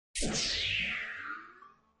In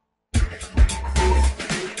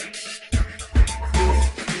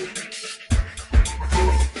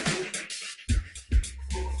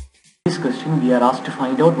this question, we are asked to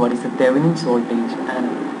find out what is the Thevenin's voltage and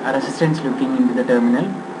a resistance looking into the terminal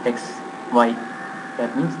X, Y.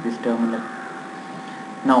 That means this terminal.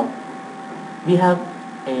 Now, we have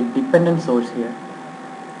a dependent source here.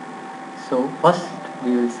 So first,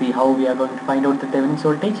 we will see how we are going to find out the Thevenin's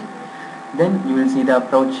voltage. Then you will see the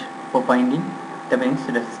approach for finding Thevenin's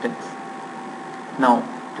resistance. Now,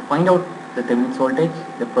 to find out the Thevenin's voltage,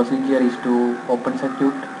 the procedure is to open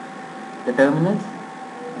circuit the terminals,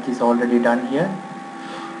 which is already done here.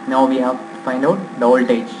 Now we have to find out the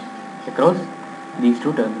voltage across these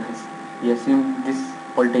two terminals. We assume this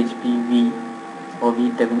voltage PV or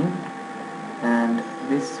V Thevenin, and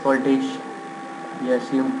this voltage we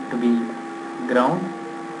assume to be ground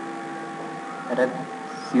at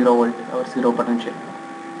 0 volt or 0 potential.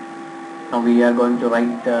 Now we are going to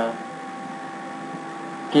write the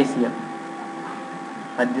KCL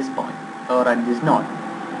at this point or at this node.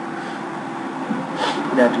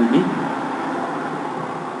 That will be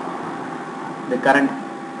the current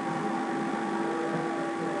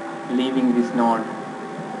leaving this node.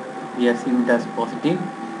 We assume it as positive.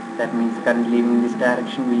 That means the current leaving this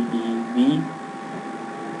direction will be V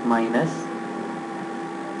minus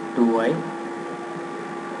 2I,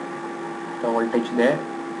 the voltage there,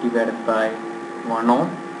 divided by 1 ohm,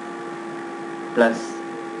 plus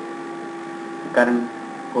the current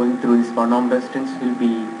going through this 1 ohm resistance will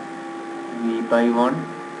be V by 1.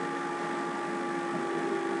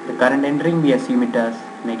 The current entering, we assume it as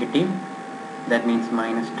negative, that means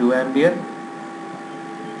minus 2 ampere,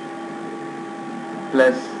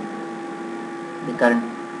 plus the current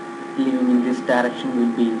leaving in this direction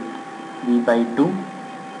will be V by 2,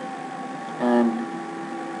 and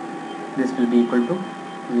this will be equal to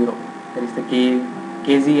 0. That is the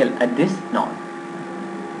KCL at this node.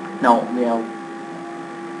 Now we have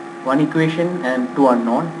one equation and two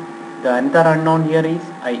unknown. The another unknown here is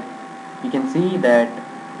I. We can see that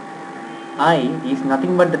I is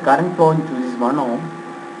nothing but the current flowing through this 1 ohm,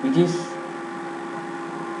 which is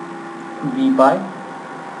V by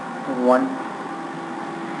 1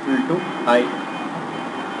 into I.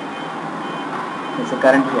 There is a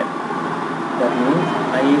current here. That means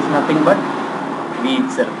I is nothing but V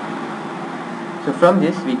itself. So from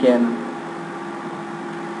this we can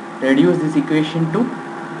reduce this equation to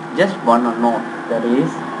just one unknown, that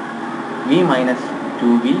is V minus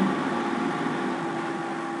 2V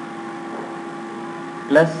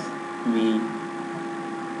plus V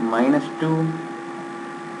minus 2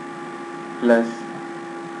 plus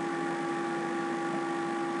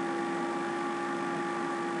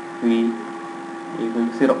V equal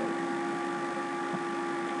to 0.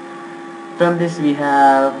 From this we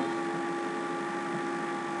have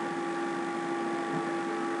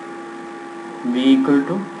V equal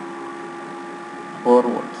to 4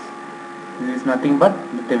 volts. This is nothing but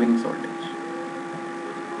the Thevenin's voltage.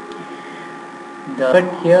 But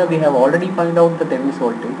here we have already found out the Thevenin's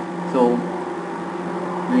voltage, so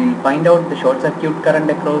we will find out the short circuit current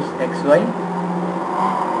across XY.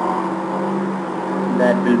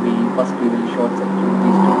 That will be, first we will short circuit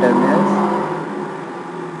these two terminals.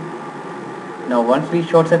 Now once we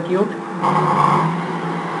short circuit,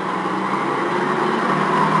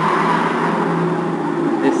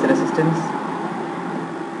 this resistance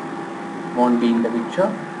won't be in the picture.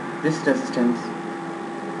 This resistance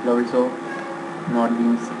will also not be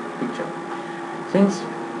in the picture. Since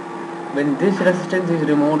when this resistance is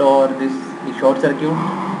removed or this is short circuit,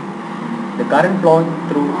 the current flowing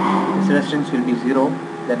through this resistance will be 0.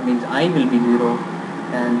 That means I will be 0,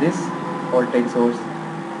 and this voltage source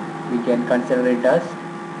we can consider it as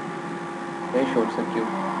a short circuit.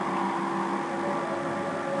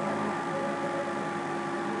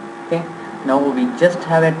 Okay. Now we just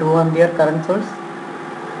have a 2 ampere current source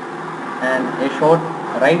and a short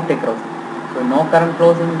right across. So no current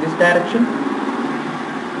flows in this direction.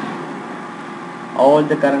 All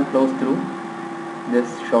the current flows through this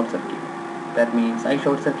short circuit. That means I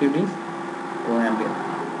short circuit is 2 ampere.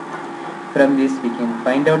 From this we can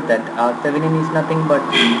find out that R Thevenin is nothing but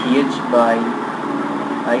VTh by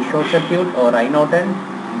I short circuit or I Norton.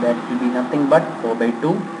 That will be nothing but 4 by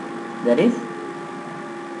 2. That is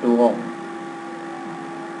 2 ohm.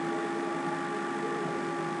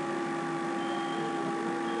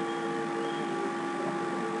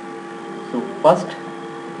 So first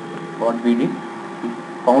what we did, we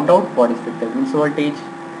found out what is the Thevenin's voltage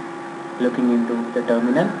looking into the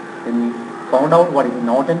terminal. Then we found out what is the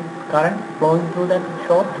Norton current flowing through that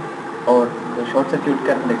short or the short circuit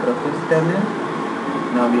current across this terminal.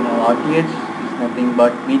 Now we have RTH is nothing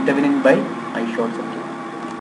but VThevenin by I short circuit.